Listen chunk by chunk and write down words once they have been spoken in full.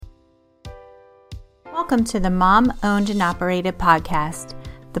Welcome to the Mom Owned and Operated podcast,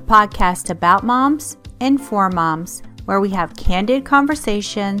 the podcast about moms and for moms, where we have candid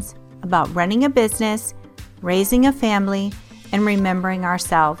conversations about running a business, raising a family, and remembering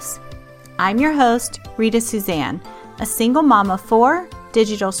ourselves. I'm your host, Rita Suzanne, a single mom of four,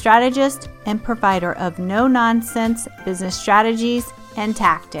 digital strategist, and provider of no-nonsense business strategies and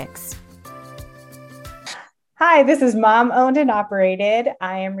tactics. Hi, this is Mom Owned and Operated.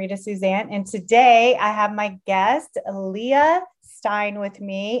 I am Rita Suzanne, and today I have my guest, Leah Stein, with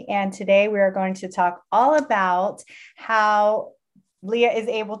me. And today we are going to talk all about how Leah is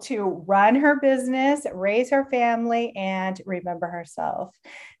able to run her business, raise her family, and remember herself.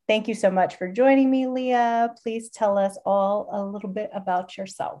 Thank you so much for joining me, Leah. Please tell us all a little bit about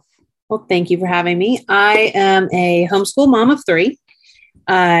yourself. Well, thank you for having me. I am a homeschool mom of three.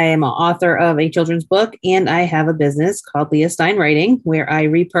 I'm an author of a children's book, and I have a business called Leah Stein Writing, where I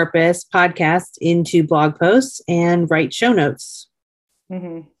repurpose podcasts into blog posts and write show notes.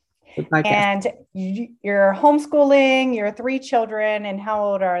 Mm-hmm. And you're homeschooling your three children, and how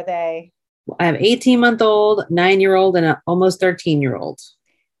old are they? I have an 18-month-old, 9-year-old, and an almost 13-year-old.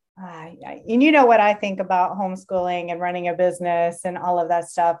 And you know what I think about homeschooling and running a business and all of that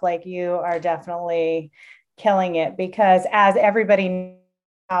stuff. Like, you are definitely killing it, because as everybody knows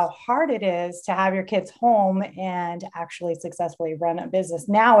how hard it is to have your kids home and actually successfully run a business.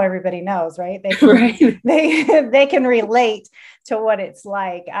 Now everybody knows, right? They can, right. they can relate to what it's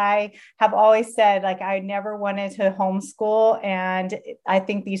like. I have always said, like, I never wanted to homeschool. And I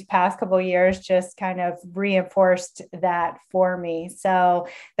think these past couple of years just kind of reinforced that for me. So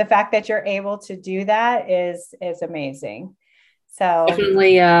the fact that you're able to do that is amazing. So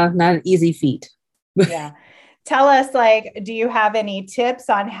definitely not an easy feat. Yeah. Tell us, like, do you have any tips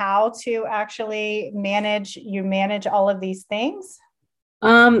on how to actually manage all of these things?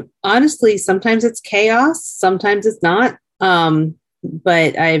 Honestly, sometimes it's chaos, sometimes it's not.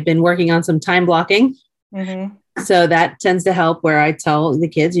 But I've been working on some time blocking. Mm-hmm. So that tends to help, where I tell the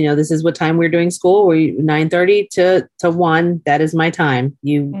kids, this is what time we're doing school. We're 9:30 to 1. That is my time.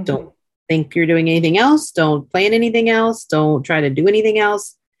 You mm-hmm. don't think you're doing anything else. Don't plan anything else. Don't try to do anything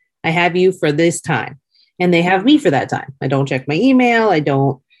else. I have you for this time. And they have me for that time. I don't check my email. I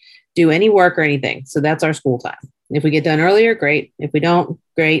don't do any work or anything. So that's our school time. If we get done earlier, great. If we don't,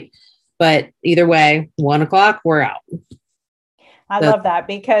 great. But either way, 1 o'clock, we're out. I love that,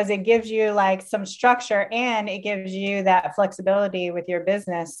 because it gives you like some structure, and it gives you that flexibility with your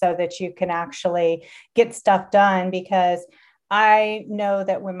business so that you can actually get stuff done. Because I know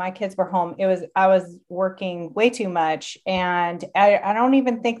that when my kids were home, I was working way too much, and I don't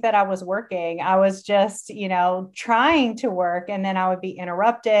even think that I was working. I was just, trying to work, and then I would be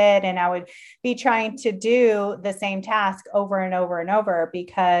interrupted, and I would be trying to do the same task over and over and over,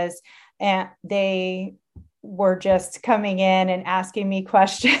 because they were just coming in and asking me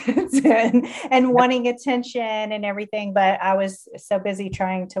questions and wanting attention and everything. But I was so busy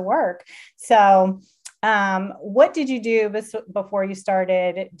trying to work. So what did you do before you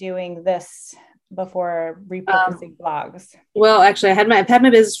started doing this, before repurposing blogs? Well, actually, I've had my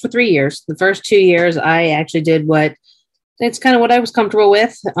business for 3 years. The first 2 years, I actually did it's kind of what I was comfortable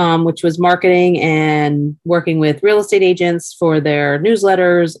with, which was marketing and working with real estate agents for their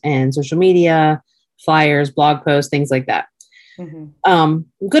newsletters and social media, flyers, blog posts, things like that. Mm-hmm. I'm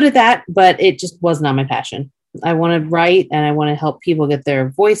good at that, but it just was not my passion. I want to write, and I want to help people get their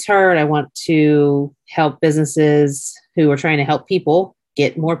voice heard. I want to help businesses who are trying to help people,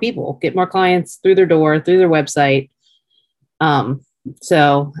 get more clients through their door, through their website.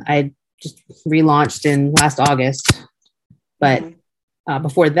 So I just relaunched in last August, but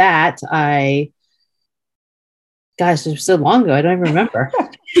before that, it was so long ago. I don't even remember.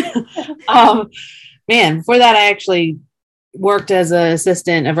 Before that, I actually worked as a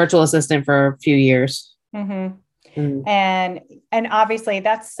virtual assistant for a few years. Mm-hmm. Mm. And obviously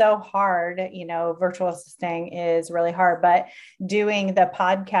that's so hard, virtual assisting is really hard, but doing the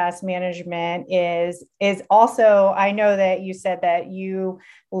podcast management is also, I know that you said that you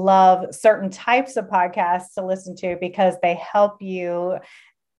love certain types of podcasts to listen to because they help you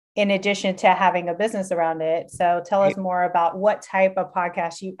in addition to having a business around it. So tell us more about what type of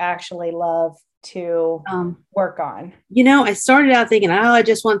podcast you actually love to work on. I started out thinking, I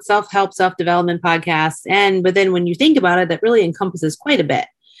just want self-help, self-development podcasts. But then when you think about it, that really encompasses quite a bit.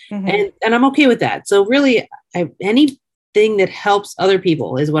 Mm-hmm. And I'm okay with that. So really, anything that helps other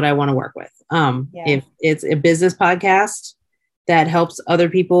people is what I want to work with. If it's a business podcast that helps other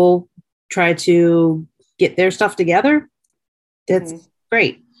people try to get their stuff together, that's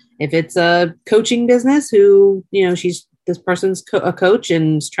great. If it's a coaching business who, she's this person's a coach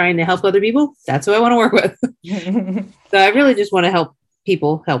and is trying to help other people, that's who I want to work with. So I really just want to help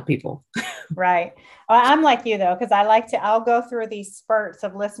people. Right. Well, I'm like you though, because I'll go through these spurts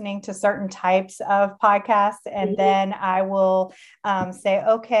of listening to certain types of podcasts, and then I will say,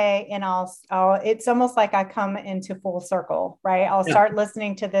 okay, and it's almost like I come into full circle, right? I'll start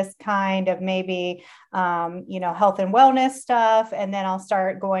listening to this kind of maybe, health and wellness stuff. And then I'll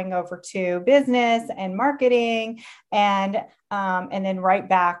start going over to business and marketing and then right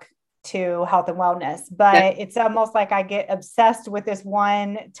back to health and wellness. But it's almost like I get obsessed with this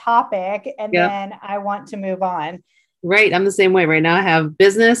one topic and then I want to move on. Right. I'm the same way right now. I have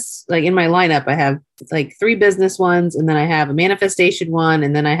business, like in my lineup, I have like 3 business ones, and then I have a manifestation one,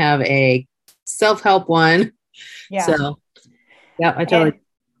 and then I have a self-help one. Yeah. So I totally.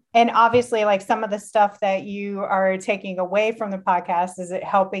 And obviously, like some of the stuff that you are taking away from the podcast, is it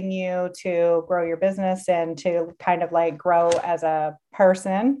helping you to grow your business and to kind of like grow as a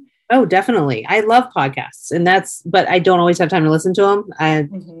person? Oh, definitely. I love podcasts, but I don't always have time to listen to them. I've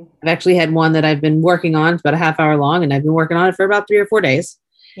actually had one that I've been working on. It's about a half hour long, and I've been working on it for about 3 or 4 days.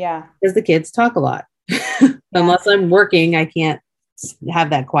 Yeah. Because the kids talk a lot. Unless I'm working, I can't have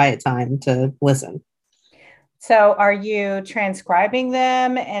that quiet time to listen. So are you transcribing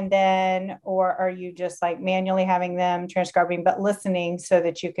them or are you just like manually having them transcribing, but listening so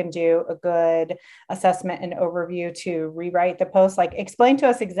that you can do a good assessment and overview to rewrite the post? Like explain to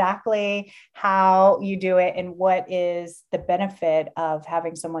us exactly how you do it and what is the benefit of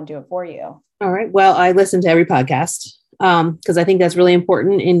having someone do it for you. All right. Well, I listen to every podcast because I think that's really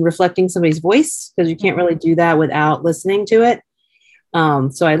important in reflecting somebody's voice, because you can't really do that without listening to it.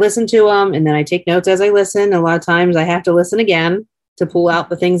 So I listen to them and then I take notes as I listen. A lot of times I have to listen again to pull out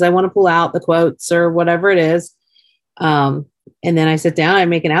the things I want to pull out, the quotes or whatever it is. And then I sit down, I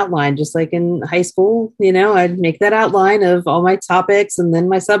make an outline, just like in high school, I'd make that outline of all my topics and then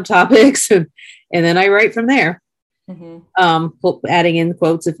my subtopics and then I write from there. Adding in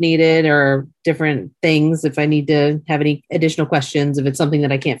quotes if needed or different things. If I need to have any additional questions, if it's something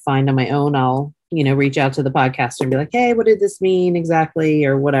that I can't find on my own, I'll reach out to the podcaster and be like, hey, what did this mean exactly?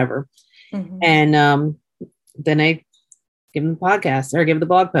 Or whatever. And then I give them the podcast or give the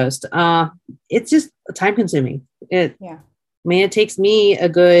blog post. It's just time consuming. It takes me a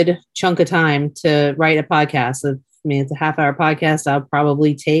good chunk of time to write a podcast. It's a half-hour podcast. I'll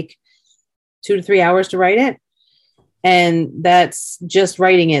probably take 2 to 3 hours to write it. And that's just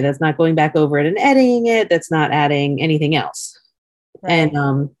writing it. That's not going back over it and editing it. That's not adding anything else. Right.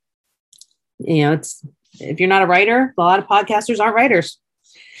 And, it's, if you're not a writer, a lot of podcasters aren't writers.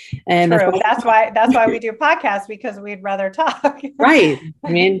 And that's why we do podcasts, because we'd rather talk. Right.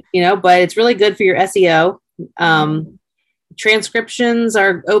 But it's really good for your SEO. Transcriptions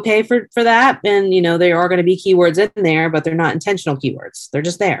are okay for that. And, there are going to be keywords in there, but they're not intentional keywords. They're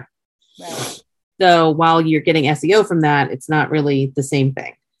just there. Right. So while you're getting SEO from that, it's not really the same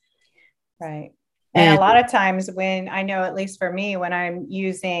thing. Right. And a lot of times when I know, at least for me, when I'm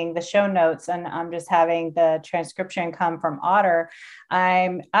using the show notes and I'm just having the transcription come from Otter,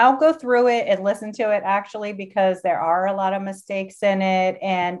 I'll go through it and listen to it actually, because there are a lot of mistakes in it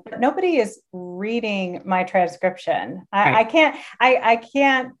and nobody is reading my transcription. Right.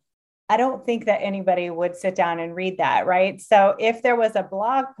 I don't think that anybody would sit down and read that, right? So if there was a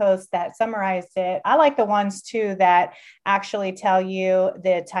blog post that summarized it, I like the ones too that actually tell you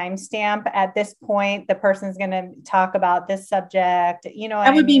the timestamp. At this point, the person's going to talk about this subject.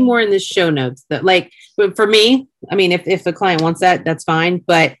 That would be more in the show notes. But for me, if the client wants that, that's fine.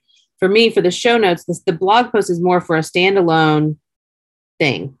 But for me, for the show notes, the blog post is more for a standalone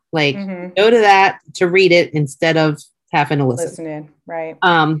thing. Go to that to read it instead of having to listen. Right.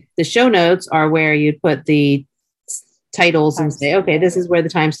 The show notes are where you put the titles and say, okay, this is where the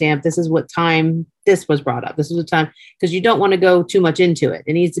timestamp, this is what time this was brought up. This is the time, because you don't want to go too much into it.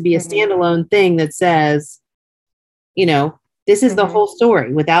 It needs to be a standalone thing that says, this is the whole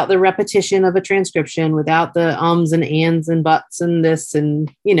story without the repetition of a transcription, without the ums and ands and buts and this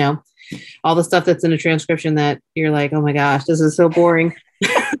and, all the stuff that's in a transcription that you're like, oh my gosh, this is so boring.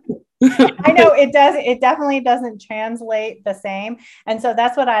 I know it does. It definitely doesn't translate the same. And so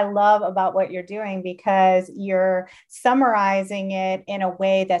that's what I love about what you're doing, because you're summarizing it in a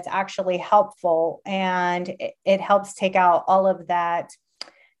way that's actually helpful. And it helps take out all of that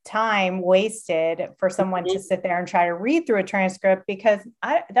time wasted for someone to sit there and try to read through a transcript, because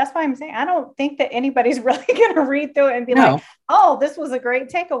that's why I'm saying, I don't think that anybody's really going to read through it and be like, oh, this was a great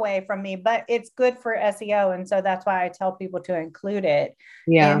takeaway from me, but it's good for SEO. And so that's why I tell people to include it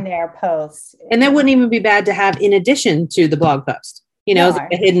in their posts. And that wouldn't even be bad to have in addition to the blog post, it's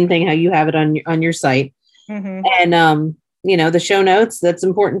like a hidden thing, how you have it on your site. And, the show notes, that's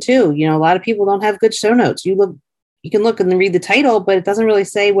important too. A lot of people don't have good show notes. You can look and read the title, but it doesn't really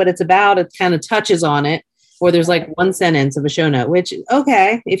say what it's about. It kind of touches on it, or there's like one sentence of a show note, which,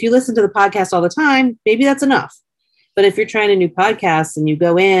 okay, if you listen to the podcast all the time, maybe that's enough. But if you're trying a new podcast and you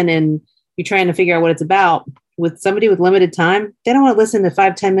go in and you're trying to figure out what it's about with somebody with limited time, they don't want to listen to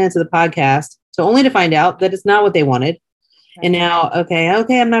 5-10 minutes of the podcast. So only to find out that it's not what they wanted. Right. And now, okay,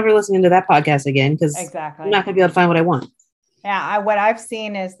 I'm never listening to that podcast again because I'm not going to be able to find what I want. Yeah, what I've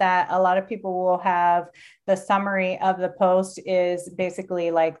seen is that a lot of people will have the summary of the post is basically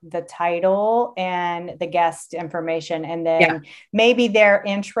like the title and the guest information. And then maybe their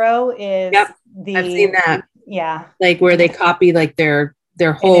intro is I've seen that. Yeah. Like where they copy like their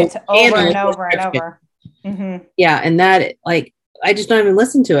whole over and over and over. Mm-hmm. Yeah. And that, like, I just don't even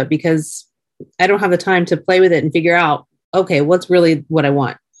listen to it because I don't have the time to play with it and figure out, okay, what's really what I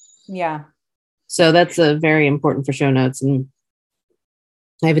want. Yeah. So that's very important for show notes. And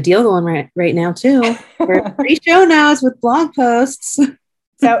I have a deal going right now too for free show notes with blog posts.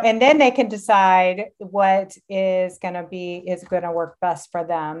 So, and then they can decide what is going to work best for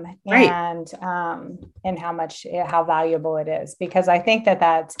them, and how valuable it is, because I think that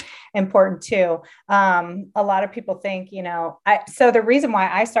that's important too. A lot of people think, so the reason why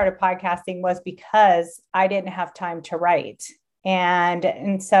I started podcasting was because I didn't have time to write.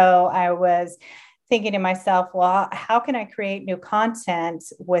 And so I was thinking to myself, well, how can I create new content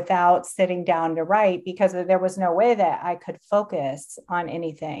without sitting down to write? Because there was no way that I could focus on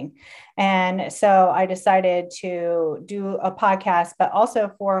anything. And so I decided to do a podcast, but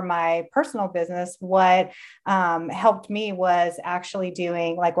also for my personal business, what helped me was actually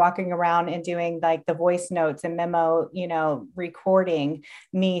doing like walking around and doing like the voice notes and memo, recording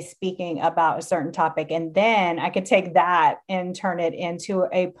me speaking about a certain topic. And then I could take that and turn it into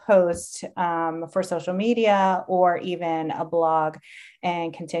a post for social media or even a blog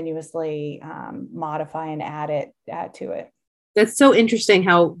and continuously modify and add to it. That's so interesting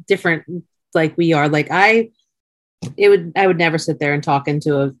how different like we are. Like I would never sit there and talk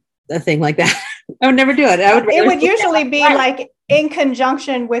into a thing like that. I would never do it. It would usually be like in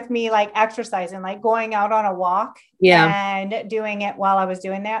conjunction with me, like exercising, like going out on a walk and doing it while I was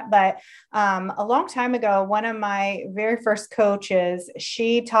doing that. But a long time ago, one of my very first coaches,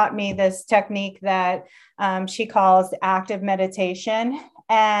 she taught me this technique that she calls active meditation.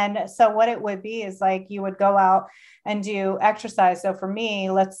 And so what it would be is like, you would go out and do exercise. So for me,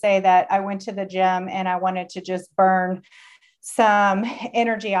 let's say that I went to the gym and I wanted to just burn some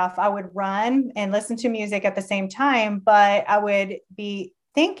energy off. I would run and listen to music at the same time, but I would be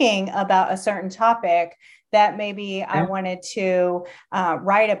thinking about a certain topic that maybe I wanted to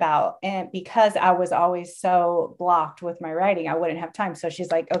write about. And because I was always so blocked with my writing, I wouldn't have time. So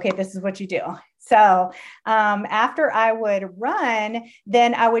she's like, okay, this is what you do. So after I would run,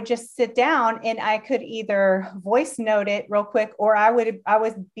 then I would just sit down and I could either voice note it real quick, or I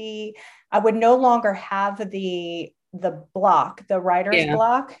would no longer have the block, the writer's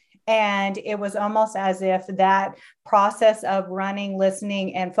block. And it was almost as if that process of running,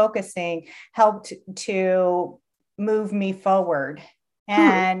 listening, and focusing helped to move me forward.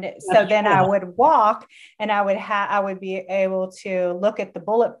 And so then I would walk and I would be able to look at the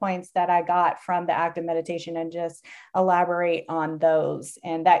bullet points that I got from the active meditation and just elaborate on those.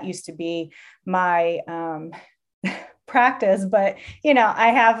 And that used to be my practice, but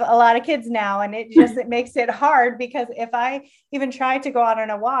I have a lot of kids now, and it makes it hard, because if I even try to go out on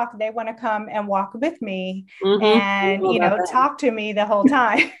a walk, they want to come and walk with me and talk to me the whole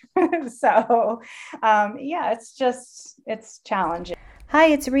time. So it's challenging. Hi,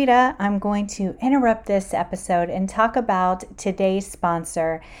 it's Rita. I'm going to interrupt this episode and talk about today's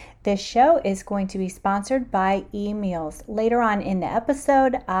sponsor. This show is going to be sponsored by eMeals. Later on in the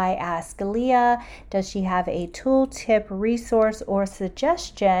episode, I ask Leah, does she have a tool, tip, resource, or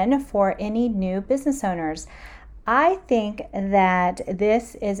suggestion for any new business owners? I think that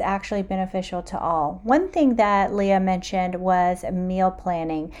this is actually beneficial to all. One thing that Leah mentioned was meal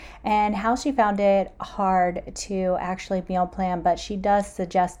planning and how she found it hard to actually meal plan, but she does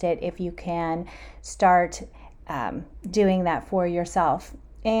suggest it if you can start doing that for yourself.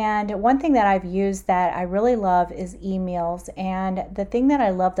 And one thing that I've used that I really love is eMeals. And the thing that I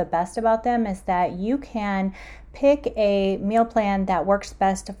love the best about them is that you can pick a meal plan that works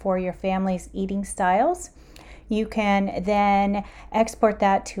best for your family's eating styles. You can then export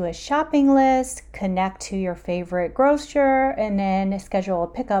that to a shopping list, connect to your favorite grocer, and then schedule a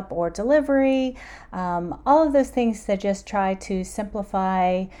pickup or delivery. All of those things that just try to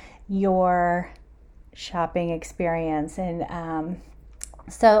simplify your shopping experience. And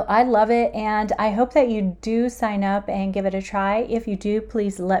So I love it, and I hope that you do sign up and give it a try. If you do,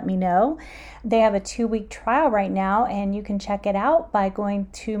 please let me know. They have a 2-week trial right now, and you can check it out by going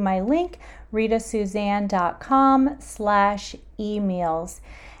to my link, ritasuzanne.com/emeals.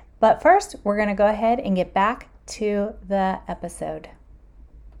 But first, we're going to go ahead and get back to the episode.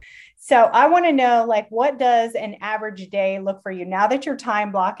 So I want to know, like, what does an average day look for you now that you're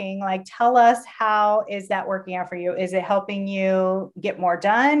time blocking? Like, tell us, how is that working out for you? Is it helping you get more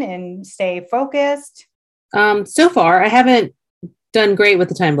done and stay focused? So far, I haven't done great with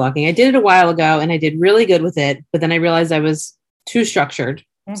the time blocking. I did it a while ago and I did really good with it, but then I realized I was too structured.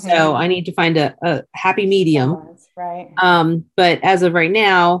 Mm-hmm. So I need to find a happy medium. Right. But as of right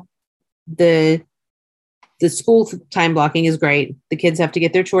now, the school time blocking is great. The kids have to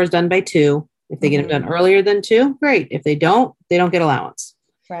get their chores done by 2. If they get them done earlier than 2, great. If they don't get allowance.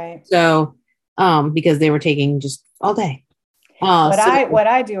 Right. So, because they were taking just all day. What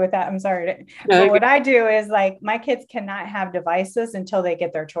I do with that, I'm sorry. What I do is, like, my kids cannot have devices until they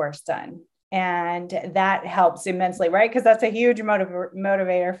get their chores done. And that helps immensely, right? Because that's a huge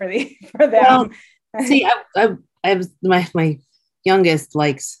motivator for them. Well, see, I my youngest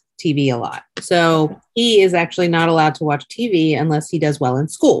likes TV a lot. So he is actually not allowed to watch TV unless he does well in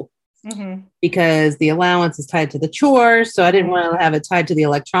school, because the allowance is tied to the chores. So I didn't want to have it tied to the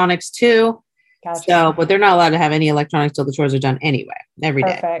electronics too. Gotcha. So, but they're not allowed to have any electronics till the chores are done anyway, every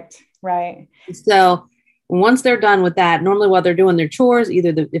day. Perfect. Right. So once they're done with that, normally while they're doing their chores,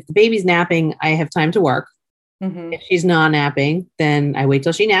 if the baby's napping, I have time to work. If she's not napping, then I wait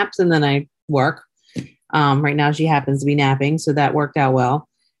till she naps and then I work. Right now she happens to be napping, so that worked out well.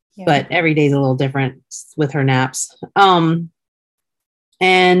 Yeah. But every day is a little different with her naps. And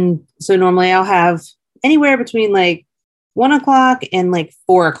so normally I'll have anywhere between like 1 o'clock and like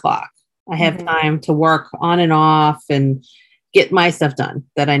 4 o'clock. I have time to work on and off and get my stuff done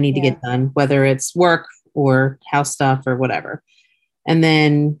that I need to get done, whether it's work or house stuff or whatever. And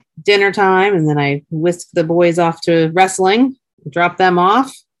then dinner time. And then I whisk the boys off to wrestling, drop them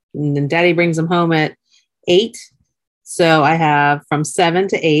off. And then daddy brings them home at 8. So I have from 7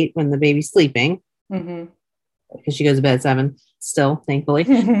 to 8 when the baby's sleeping, because she goes to bed at 7 still, thankfully.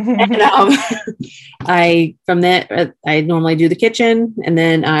 And, from that, I normally do the kitchen and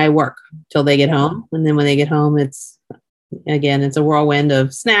then I work till they get home. And then when they get home, it's a whirlwind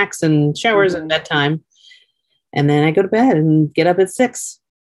of snacks and showers and bedtime. And then I go to bed and get up at 6.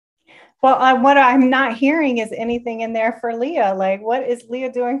 Well, what I'm not hearing is anything in there for Leah. Like, what is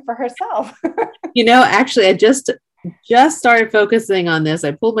Leah doing for herself? Actually, I just started focusing on this.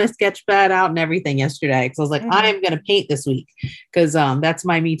 I pulled my sketch pad out and everything yesterday because I was like, I'm going to paint this week because that's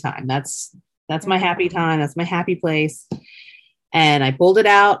my me time. That's my happy time. That's my happy place. And I pulled it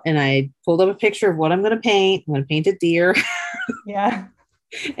out and I pulled up a picture of what I'm going to paint. I'm going to paint a deer. Yeah.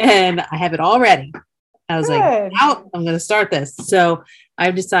 And I have it all ready. I was like, I'm going to start this. So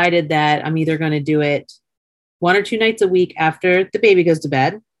I've decided that I'm either going to do it 1 or 2 nights a week after the baby goes to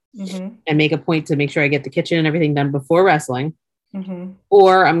bed. And make a point to make sure I get the kitchen and everything done before wrestling,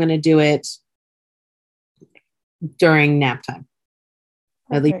 or I'm going to do it during nap time,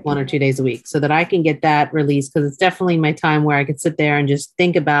 at least 1 or 2 days a week, so that I can get that released. Because it's definitely my time where I could sit there and just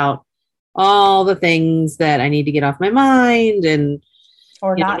think about all the things that I need to get off my mind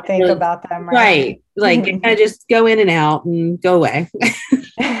or not think about them. Right. Like I just go in and out and go away.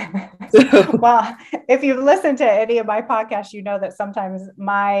 Well, if you've listened to any of my podcasts, you know that sometimes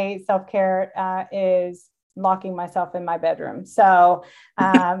my self-care is locking myself in my bedroom. So,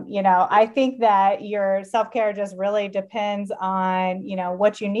 I think that your self-care just really depends on,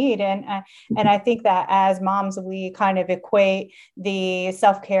 what you need. And I think that as moms, we kind of equate the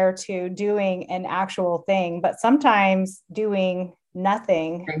self-care to doing an actual thing, but sometimes doing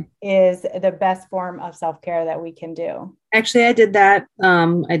nothing is the best form of self-care that we can do. Actually, I did that.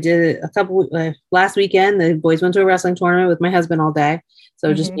 I did a couple last weekend. The boys went to a wrestling tournament with my husband all day.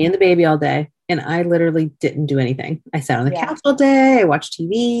 So just me and the baby all day. And I literally didn't do anything. I sat on the couch all day. I watched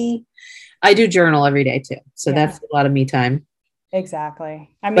TV. I do journal every day too. So that's a lot of me time. Exactly.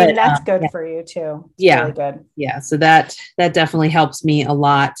 I mean, that's good for you too. It's really good. Yeah. So that definitely helps me a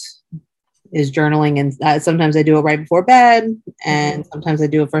lot, is journaling. And sometimes I do it right before bed and sometimes I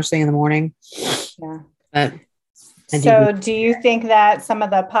do it first thing in the morning. Yeah. But so do you think that some of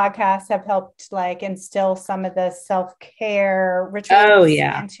the podcasts have helped like instill some of the self-care rituals? Oh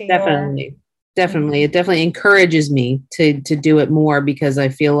yeah, definitely. Definitely. It definitely encourages me to do it more because I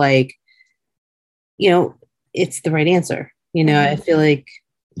feel like, it's the right answer. I feel like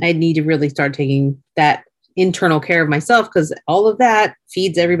I need to really start taking that internal care of myself because all of that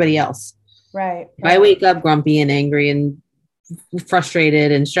feeds everybody else. Right. If I wake up grumpy and angry and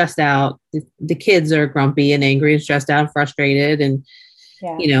frustrated and stressed out. The kids are grumpy and angry and stressed out and frustrated. And,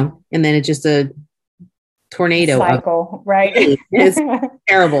 and then it's just a tornado cycle, right? It's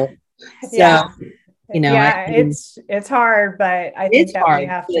terrible. So, it's hard, but I think that we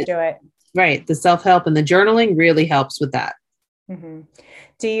have to do it. Right. The self-help and the journaling really helps with that. Mm-hmm.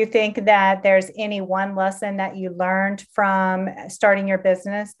 Do you think that there's any one lesson that you learned from starting your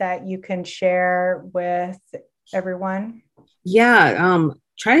business that you can share with everyone? Yeah.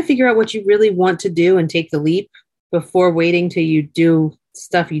 Try to figure out what you really want to do and take the leap before waiting till you do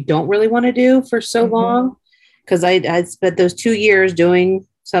stuff you don't really want to do for so long. Because I spent those 2 years doing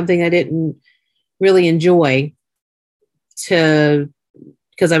something I didn't really enjoy because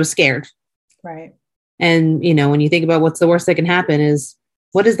I was scared. Right. And, when you think about what's the worst that can happen is,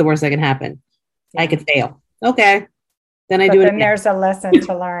 what is the worst that can happen? Yeah. I could fail. Okay. Then I do it again. Then there's a lesson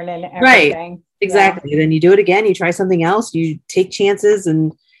to learn in everything. Right. Exactly. Yeah. Then you do it again. You try something else. You take chances.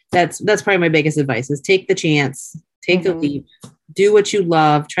 And that's probably my biggest advice is take the chance, take the leap, do what you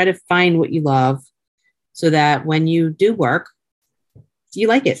love, try to find what you love so that when you do work, you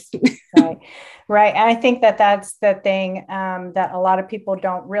like it. Right. Right. And I think that that's the thing that a lot of people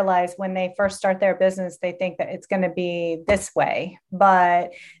don't realize when they first start their business. They think that it's going to be this way,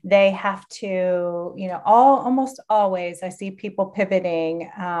 but they have to, almost always I see people pivoting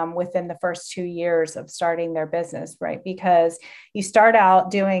within the first 2 years of starting their business, right? Because you start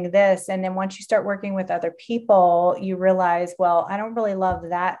out doing this. And then once you start working with other people, you realize, well, I don't really love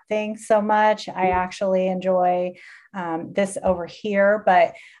that thing so much. I actually enjoy this over here.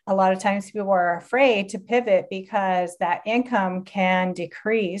 But a lot of times people are afraid to pivot because that income can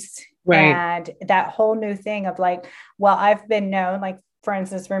decrease. Right. And that whole new thing of like, well, I've been known, like, for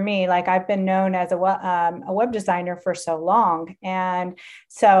instance, for me, like I've been known as a web designer for so long. And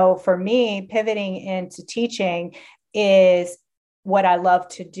so for me, pivoting into teaching is what I love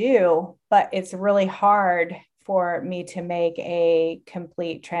to do, but it's really hard for me to make a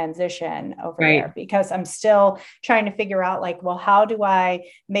complete transition over there because I'm still trying to figure out like, well, how do I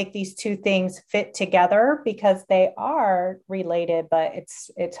make these two things fit together? Because they are related, but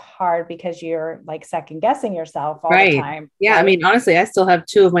it's hard because you're like second guessing yourself all the time. Yeah. Right? I mean, honestly, I still have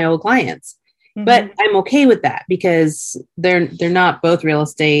 2 of my old clients, but I'm okay with that because they're not both real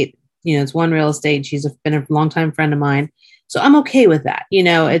estate. It's one real estate. She's been a longtime friend of mine. So I'm okay with that.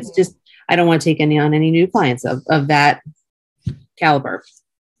 It's just, I don't want to take on any new clients of that caliber.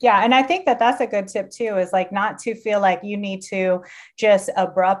 Yeah. And I think that that's a good tip too, is like not to feel like you need to just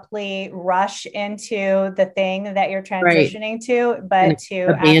abruptly rush into the thing that you're transitioning to, but to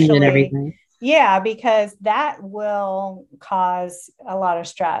actually everything. Yeah, because that will cause a lot of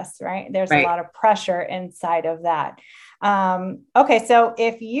stress, right? There's a lot of pressure inside of that. Okay. So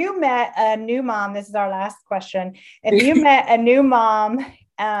if you met a new mom, this is our last question. If you met a new mom,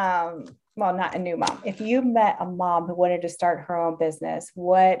 well, not a new mom. If you met a mom who wanted to start her own business,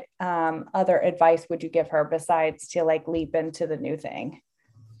 what other advice would you give her besides to like leap into the new thing?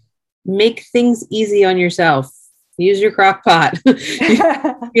 Make things easy on yourself. Use your crock pot.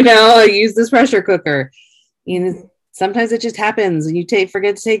 Use this pressure cooker. Sometimes it just happens. You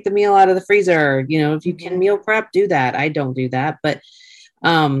forget to take the meal out of the freezer. If you can meal prep, do that. I don't do that, but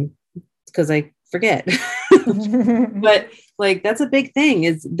because I forget. But like that's a big thing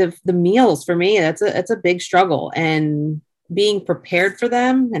is the meals for me. That's a big struggle, and being prepared for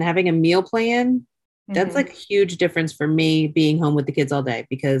them and having a meal plan. That's like a huge difference for me being home with the kids all day,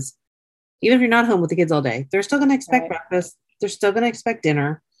 because even if you're not home with the kids all day, they're still going to expect breakfast. They're still going to expect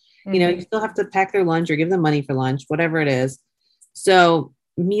dinner. You still have to pack their lunch or give them money for lunch, whatever it is. So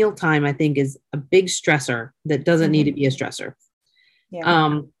mealtime, I think, is a big stressor that doesn't need to be a stressor.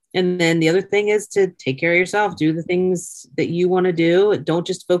 Yeah. And then the other thing is to take care of yourself, do the things that you want to do. Don't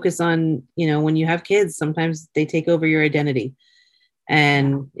just focus on, when you have kids, sometimes they take over your identity,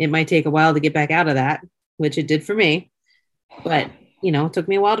 and it might take a while to get back out of that, which it did for me. But, it took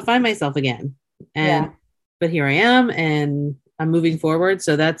me a while to find myself again. But here I am, and I'm moving forward.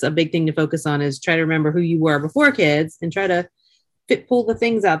 So that's a big thing to focus on, is try to remember who you were before kids and try to pull the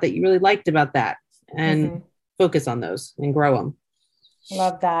things out that you really liked about that and focus on those and grow them.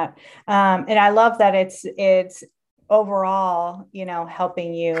 Love that. And I love that it's overall,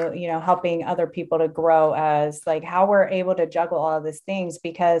 helping helping other people to grow, as like how we're able to juggle all of these things,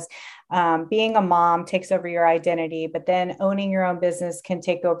 because being a mom takes over your identity, but then owning your own business can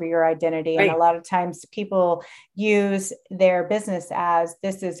take over your identity. And a lot of times people use their business as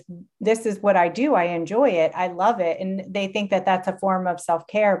this is what I do. I enjoy it. I love it. And they think that that's a form of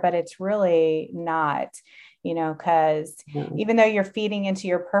self-care, but it's really not. Because even though you're feeding into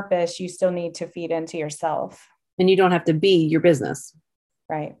your purpose, you still need to feed into yourself. and you don't have to be your business.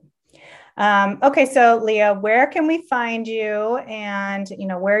 Right. Okay. So Leah, where can we find you, and,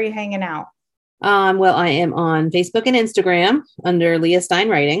 where are you hanging out? Well, I am on Facebook and Instagram under Leah Stein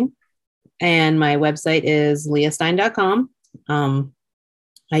Writing, and my website is leahstein.com.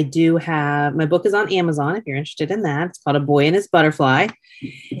 I do have, my book is on Amazon if you're interested in that. It's called A Boy and His Butterfly.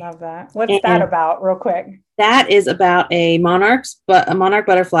 Love that. What's that about, real quick? That is about a monarch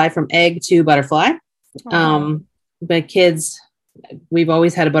butterfly from egg to butterfly. But kids, we've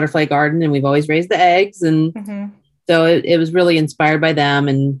always had a butterfly garden and we've always raised the eggs. And so it was really inspired by them.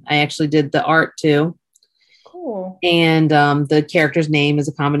 And I actually did the art too. Cool. And the character's name is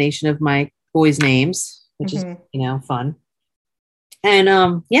a combination of my boys' names, which is, fun.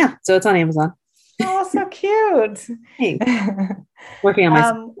 And so it's on Amazon. Oh, so cute. Working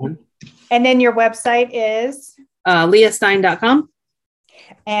on my and then your website is leahstein.com.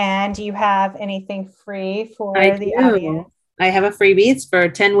 And do you have anything free for the audience? I have a freebie. It's for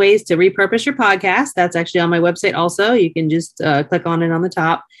 10 ways to repurpose your podcast. That's actually on my website also. You can just click on it on the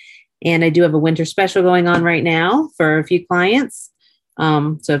top. And I do have a winter special going on right now for a few clients.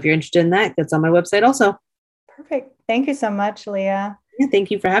 So if you're interested in that, that's on my website also. Perfect. Thank you so much, Leah. Yeah,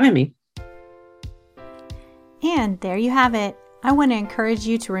 thank you for having me. And there you have it. I want to encourage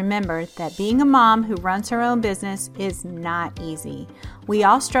you to remember that being a mom who runs her own business is not easy. We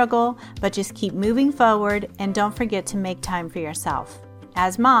all struggle, but just keep moving forward and don't forget to make time for yourself.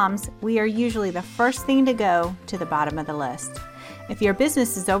 As moms, we are usually the first thing to go to the bottom of the list. If your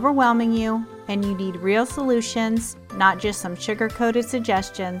business is overwhelming you and you need real solutions, not just some sugar-coated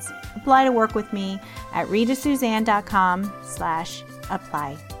suggestions, apply to work with me at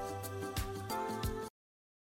ritasuzanne.com/apply.